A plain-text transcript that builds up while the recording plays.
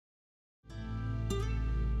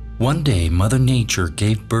One day, Mother Nature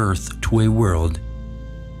gave birth to a world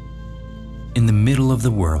in the middle of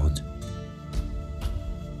the world,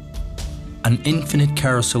 an infinite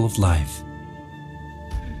carousel of life,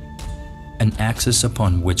 an axis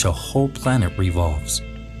upon which a whole planet revolves,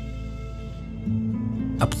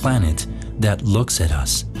 a planet that looks at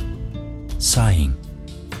us, sighing.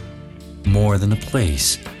 More than a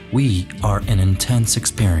place, we are an intense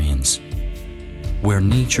experience, where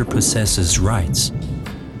nature possesses rights,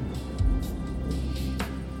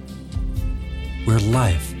 where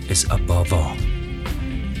life is above all.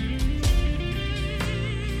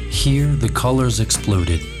 Here the colors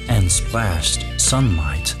exploded and splashed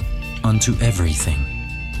sunlight onto everything.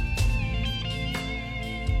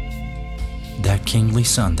 That kingly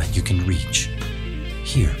sun that you can reach,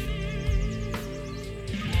 here.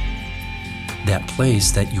 That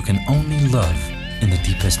place that you can only love in the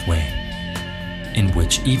deepest way, in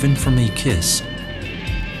which even from a kiss,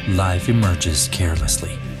 life emerges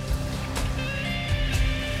carelessly.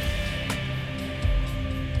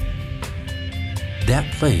 That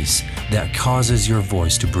place that causes your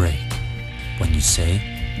voice to break when you say,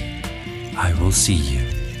 I will see you.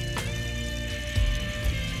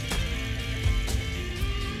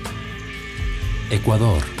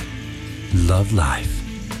 Ecuador, love life.